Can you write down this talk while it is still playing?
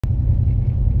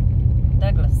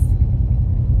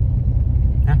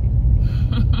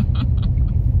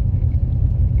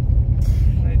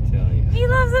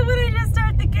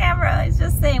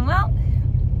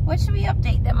what should we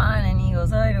update them on? And he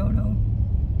goes, I don't know.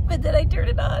 But then I turned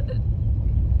it on. And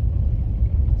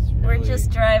we're just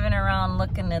driving around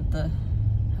looking at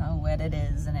how wet it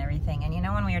is and everything. And you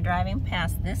know, when we were driving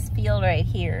past this field right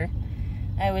here,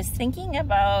 I was thinking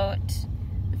about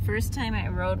the first time I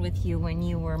rode with you when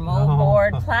you were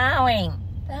board plowing.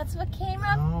 That's what came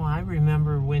up. Oh, I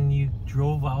remember when you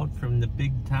drove out from the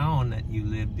big town that you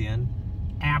lived in,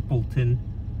 Appleton,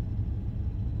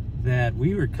 that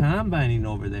we were combining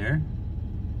over there,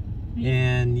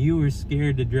 and you were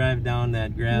scared to drive down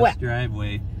that grass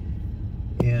driveway.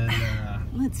 And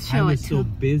let's show I was so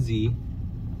busy.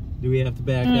 Do we have to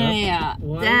back up? Yeah.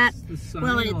 Why is the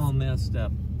sign all messed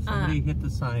up? Somebody hit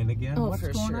the sign again? Oh, what's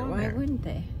for going sure. on Why there? wouldn't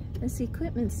they? This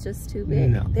equipment's just too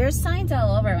big. No. There's signs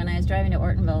all over. When I was driving to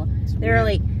Ortonville, they were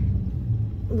like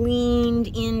leaned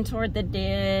in toward the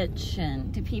ditch.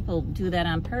 And do people do that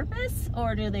on purpose,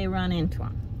 or do they run into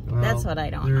them? Well, that's what I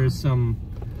don't know.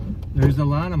 There's a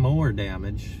lot of mower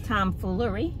damage.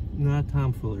 Tomfoolery? Not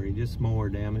tomfoolery, just mower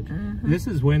damage. This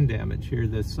is wind damage here.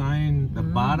 The sign, the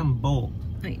bottom bolt.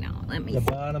 I know, let me see.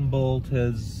 The bottom bolt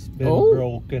has been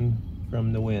broken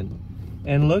from the wind.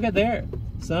 And look at there.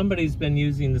 Somebody's been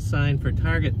using the sign for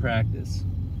target practice.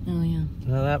 Oh, yeah.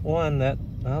 Now that one,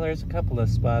 well, there's a couple of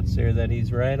spots there that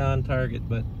he's right on target,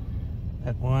 but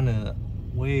that one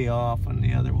way off on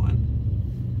the other one.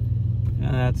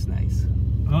 That's nice.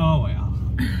 Oh, well.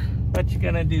 What you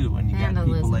gonna do when you got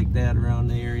people like that around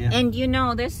the area? And you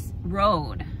know, this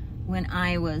road, when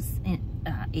I was in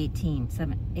 18,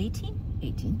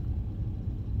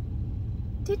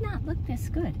 did not look this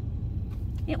good.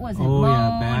 It wasn't mowed.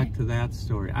 Yeah, back back to that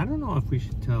story. I don't know if we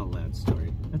should tell that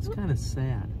story. That's kind of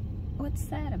sad. What's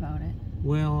sad about it?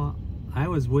 Well, I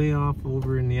was way off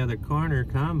over in the other corner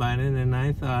combining, and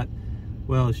I thought,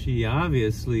 well, she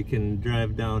obviously can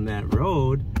drive down that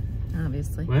road.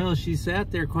 Obviously. Well, she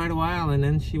sat there quite a while, and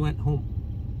then she went home.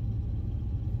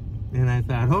 And I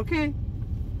thought, okay,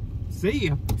 see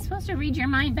ya. You're supposed to read your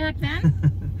mind back then?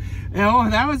 Oh,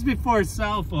 that was before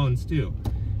cell phones, too.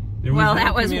 Well,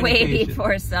 that was way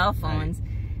before cell phones. Right.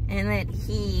 And that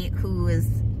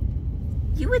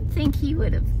you would think he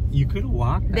would have. You could have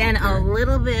walked been a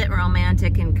little bit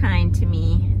romantic and kind to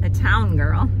me, a town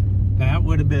girl. That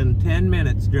would have been 10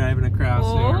 minutes driving across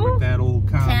there with that old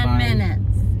combine. 10 minutes.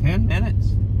 10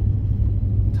 minutes.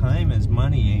 Time is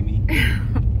money, Amy.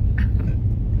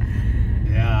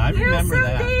 Yeah, I remember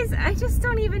that. Some days, I just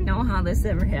don't even know how this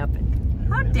ever happened.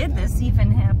 How did this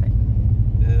even happen?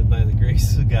 By the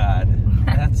grace of God.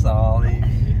 That's all,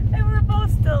 Amy. And we're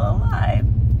both still alive.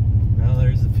 Well,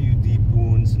 there's a few deep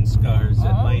wounds and scars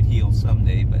that might heal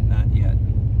someday, but not yet.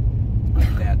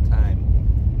 At that time.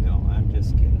 No, I'm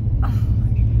just kidding.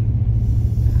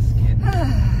 Just kidding.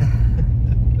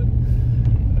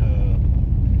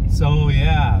 So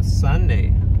yeah,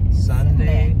 Sunday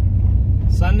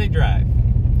drive.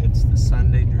 It's the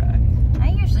Sunday drive. I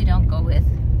usually don't go with.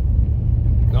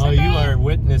 No, you are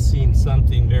witnessing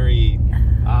something very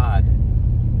odd,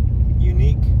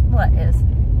 unique. What is?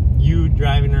 You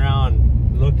driving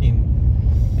around looking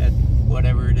at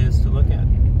whatever it is to look at.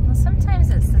 Well,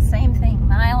 sometimes it's the same thing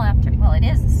mile after. Well, it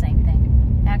is the same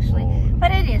thing, actually,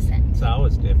 but it isn't. It's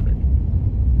always different.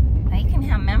 You can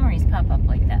have memories pop up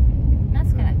like that.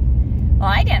 That's good. Well,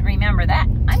 I didn't remember that.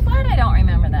 I'm glad I don't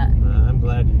remember that. I'm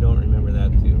glad you don't remember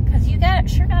that too. Because you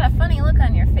sure got a funny look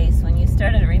on your face when you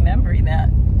started remembering that.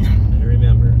 I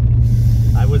remember.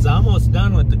 I was almost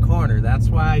done with the corner. That's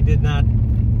why I did not.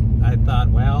 I thought,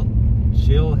 well,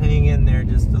 she'll hang in there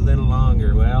just a little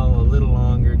longer. Well, a little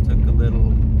longer took a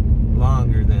little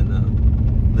longer than a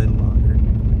little longer.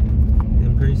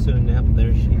 And pretty soon, yep,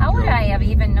 there she How would I have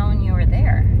even known you were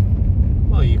there?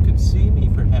 Well, you could see me,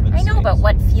 for heaven's sake. I know, but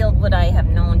what field would I have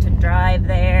known to drive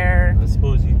there? I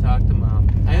suppose you talked to Mom.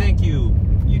 I think you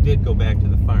did go back to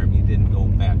the farm. You didn't go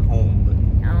back home.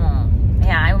 But oh,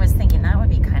 yeah, I was thinking that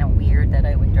would be kind of weird that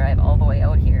I would drive all the way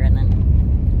out here and then...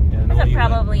 Yeah, Is it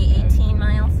probably 18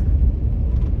 miles?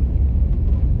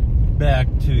 Back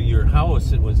to your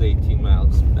house, it was 18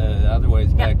 miles.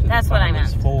 Otherwise, back to the farm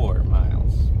is 4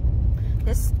 miles.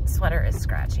 This sweater is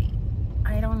scratchy.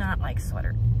 I do not like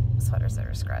sweaters that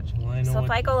are scratchy. Well, so if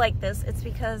I go like this, it's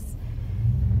because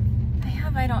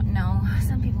I don't know,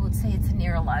 some people would say it's a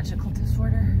neurological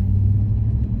disorder.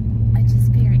 I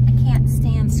can't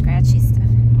stand scratchy stuff.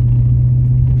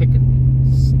 Pick it.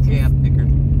 Scab picker.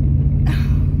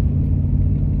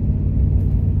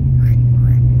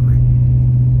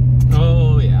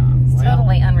 Oh, yeah. It's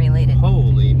totally unrelated.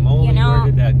 Holy moly, you know, where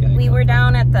did that guy we were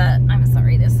down at the, I'm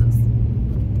sorry, this is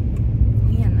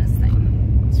me and this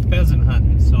thing. It's pheasant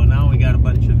hunting, so now we got a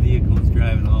bunch of vehicles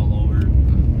driving all over.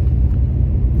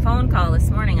 phone call this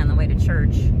morning on the way to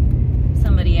church.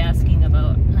 Somebody asking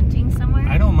about hunting somewhere.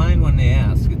 I don't mind when they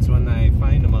ask. It's when I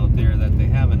find them out there that they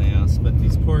haven't asked. But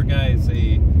these poor guys,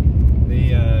 they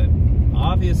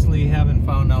obviously haven't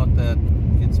found out that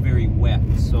it's very wet.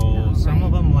 So some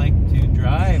of them like to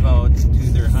drive out to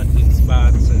their hunting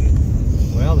spots, and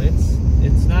well,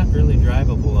 it's not really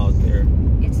drivable out there.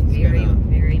 It's very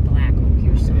black. Oh,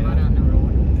 here's some mud on the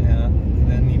road. Yeah.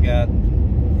 And then you got,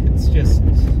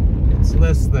 it's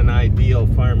less than ideal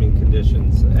farming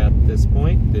conditions at this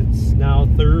point. It's now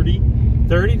 30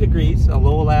 degrees, a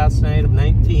low last night of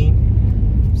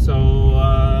 19. So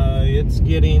it's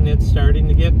starting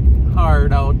to get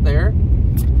hard out there.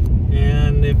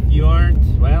 And if you aren't,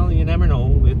 well, you never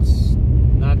know. It's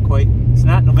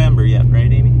not November yet,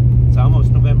 right, Amy? It's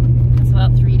almost November. It's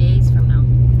about 3 days from now.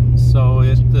 So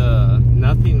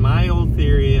my old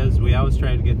theory is we always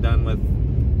try to get done with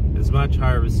as much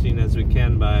harvesting as we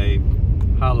can by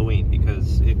Halloween,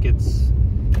 because it gets,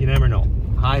 you never know,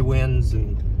 high winds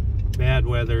and bad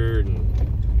weather and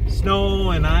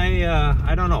snow, and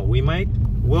I don't know,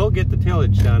 we'll get the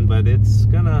tillage done, but it's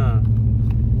gonna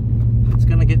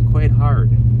get quite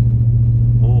hard.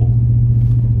 Oh,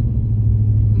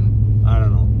 I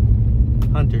don't know.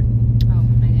 Hunter. Oh,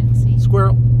 I didn't see.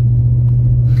 Squirrel.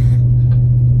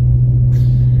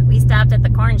 We stopped at the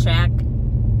corn shack.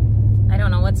 I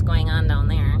don't know what's going on down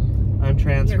there. I'm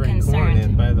transferring corn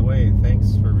in, by the way.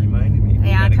 Thanks for reminding me.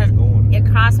 Yeah, because it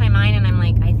crossed my mind, and I'm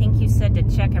like, I think you said to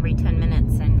check every 10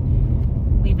 minutes, and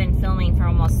we've been filming for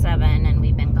almost 7, and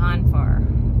we've been gone for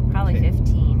probably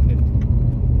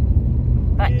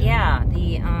 15. But yeah,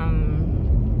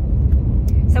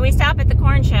 so we stopped at the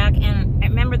corn shack, and I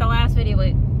remember the last video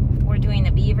we're doing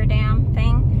the beaver dam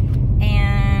thing,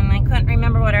 and I couldn't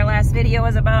remember what our last video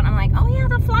was about. I'm like, oh yeah,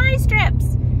 the fly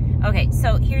strips. Okay,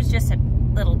 so here's just a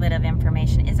little bit of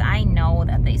information. Is I know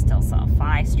that they still sell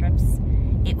fly strips.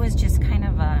 It was just kind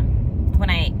of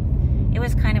it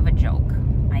was kind of a joke,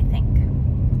 I think.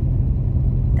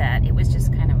 That it was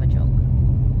just kind of a joke.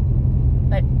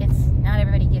 But not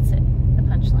everybody gets it, the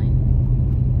punchline.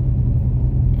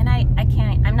 And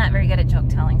I'm not very good at joke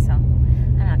telling, so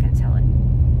I'm not gonna tell it.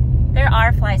 There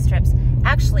are fly strips.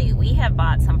 Actually, we have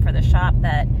bought some for the shop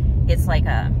that it's like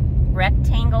a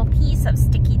rectangle piece of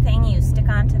sticky thing you stick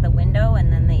onto the window,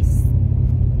 and then they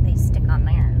stick on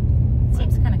there.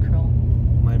 Seems kind of cruel.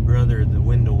 My brother, the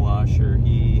window washer,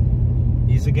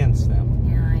 he's against them.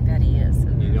 Yeah, I bet he is.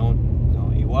 You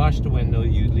you wash the window,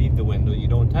 you leave the window, you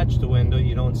don't touch the window,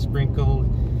 you don't sprinkle,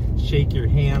 shake your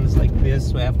hands like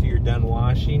this after you're done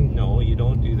washing. No, you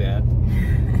don't do that.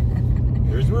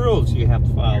 There's rules you have to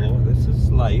follow. This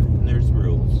is life, and there's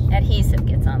rules. Adhesive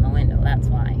gets on the window, that's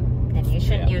why. And you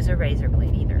shouldn't use a razor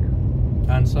blade either.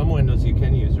 On some windows you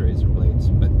can use razor blades,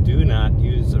 but do not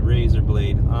use a razor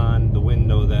blade on the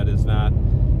window that is not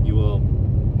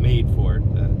made for it.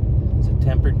 Is it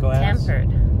tempered glass?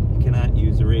 Tempered. You cannot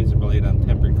use a razor blade on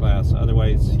tempered glass.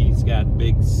 Otherwise, he's got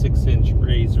big 6-inch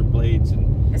razor blades.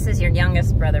 And this is your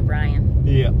youngest brother, Brian.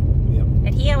 Yeah.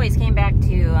 And he always came back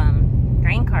to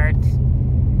grain cart.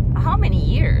 How many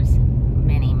years?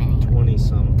 Many.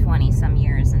 20-some. 20-some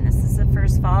years, and this is the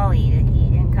first fall. He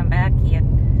didn't come back. He had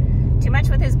too much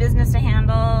with his business to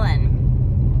handle,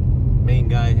 and main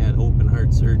guy had open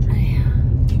heart surgery.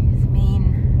 He's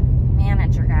main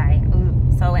manager guy. Ooh.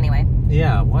 So anyway.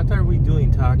 Yeah, what are we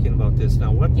doing talking about this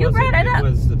now? What you was brought it up. It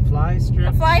was the fly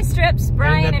strips. The fly strips,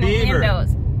 Brian, and the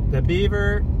windows. The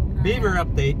beaver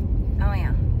update. Oh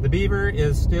yeah. The beaver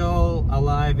is still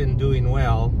alive and doing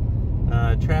well.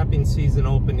 Trapping season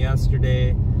opened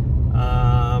yesterday.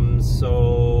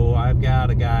 So I've got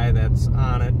a guy that's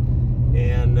on it,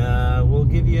 and we'll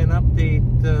give you an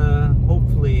update,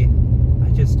 hopefully. I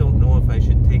just don't know if I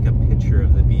should take a picture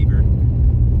of the beaver.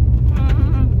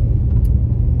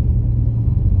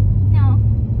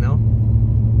 No?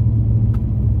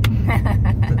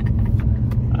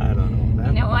 I don't know.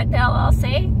 You know what they'll all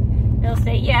say? They'll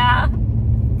say, yeah,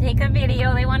 take a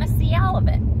video. They want to see all of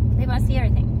it. They want to see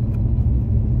everything,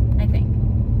 I think.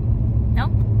 No?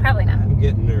 Probably not. I'm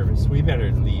getting nervous. We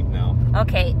better leave now.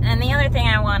 Okay, and the other thing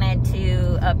I wanted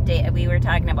to update, we were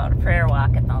talking about a prayer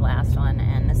walk at the last one,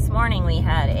 and this morning we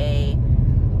had a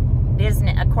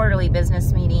quarterly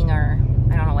business meeting, or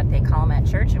I don't know what they call them at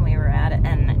church, and we were at it,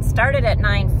 and it started at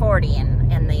 9:40,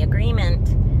 and the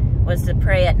agreement was to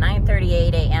pray at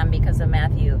 9:38 a.m. because of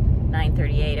Matthew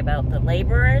 9:38 about the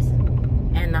laborers,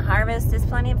 and the harvest is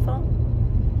plentiful.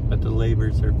 But the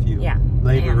laborers are few. Yeah.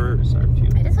 Laborers are few.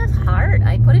 It was hard.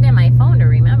 I put it in my phone to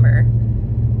remember.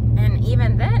 And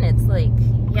even then, it's like,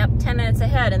 yep, 10 minutes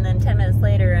ahead, and then 10 minutes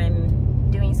later, I'm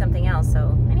doing something else.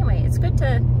 So anyway, it's good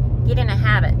to get in a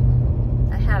habit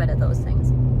of those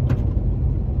things.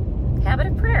 Habit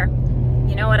of prayer.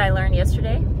 You know what I learned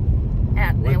yesterday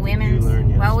at the women's?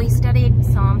 Well, we studied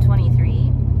Psalm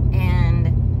 23, and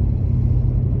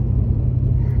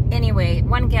anyway,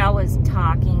 one gal was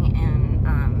talking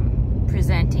and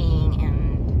presenting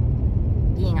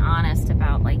and being honest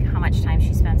about like how much time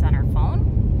she spends on her phone.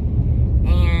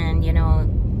 And you know,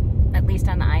 at least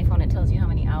on the iPhone, it tells you how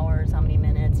many hours, how many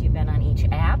minutes you've been on each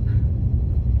app.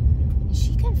 And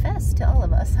she confessed to all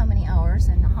of us how many hours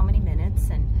and how many minutes,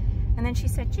 and then she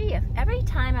said, gee, if every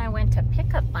time I went to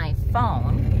pick up my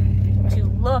phone to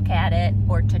look at it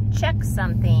or to check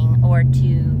something or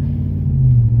to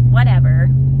whatever,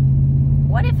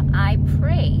 what if I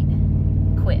prayed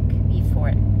quick before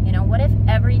it? You know, what if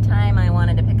every time I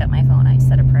wanted to pick up my phone, I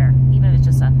said a prayer, even if it's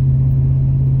just a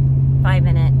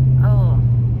 5-minute, oh,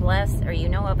 bless, or you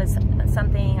know of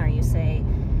something, or you say,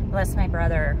 bless my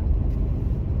brother,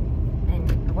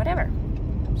 and whatever.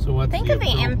 So what's Think of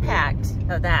the impact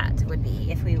of that would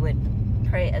be if we would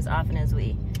pray as often as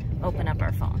we open up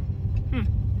our phone.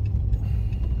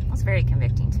 That's very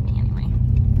convicting to me anyway.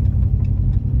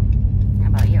 How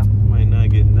about you? Might not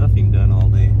get nothing done all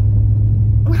day.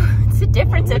 It's a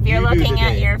difference if you're looking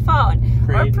at your phone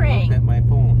or praying. Look at my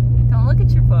phone. Don't look at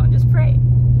your phone, just pray.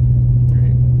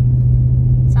 Right.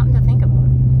 Something to think about.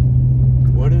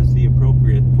 What is the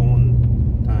appropriate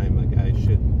phone time a guy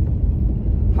should?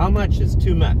 How much is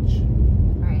too much?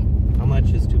 Right. How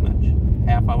much is too much?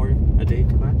 Half hour a day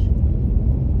too much?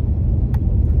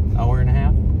 Hour and a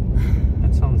half?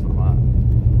 That sounds a lot.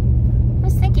 I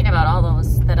was thinking about all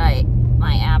those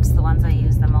my apps, the ones I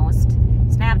use the most.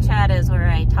 Snapchat is where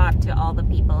I talk to all the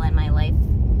people in my life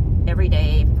every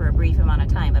day for a brief amount of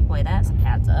time, but boy, that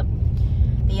adds up.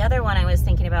 The other one I was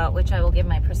thinking about, which I will give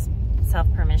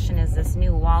myself permission, is this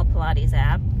new wall Pilates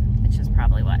app, which is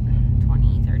probably, what,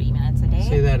 20, 30 minutes a day?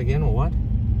 Say that again, what?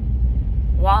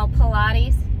 Wall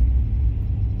Pilates.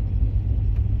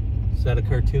 Is that a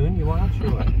cartoon you watch or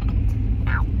what?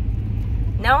 Ow.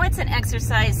 No, it's an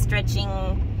exercise stretching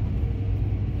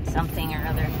something or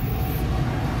other.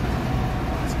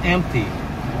 It's empty.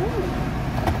 Ooh.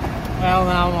 Well,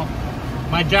 now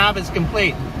my job is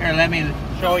complete. Here, let me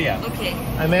show you. Okay.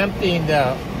 I'm emptying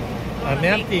the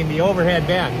overhead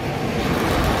bin.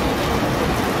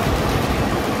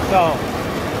 So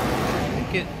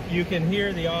you can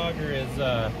hear the auger is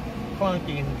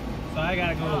clunking. So I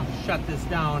gotta go shut this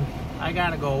down. I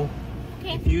gotta go.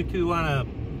 Okay. If you two wanna,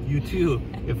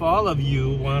 if all of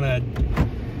you wanna.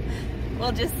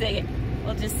 We'll just say,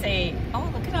 oh,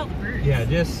 look at all the birds. Yeah,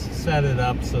 just set it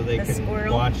up so they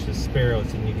can watch the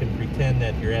sparrows, and you can pretend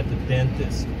that you're at the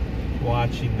dentist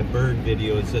watching the bird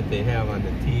videos that they have on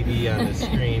the TV on the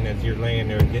screen as you're laying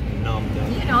there getting numbed up.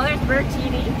 You know there's bird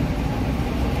TV?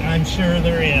 I'm sure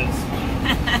there is.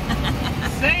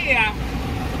 See ya!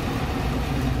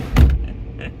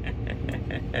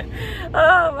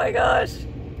 Oh my gosh.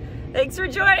 Thanks for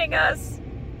joining us.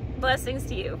 Blessings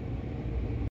to you.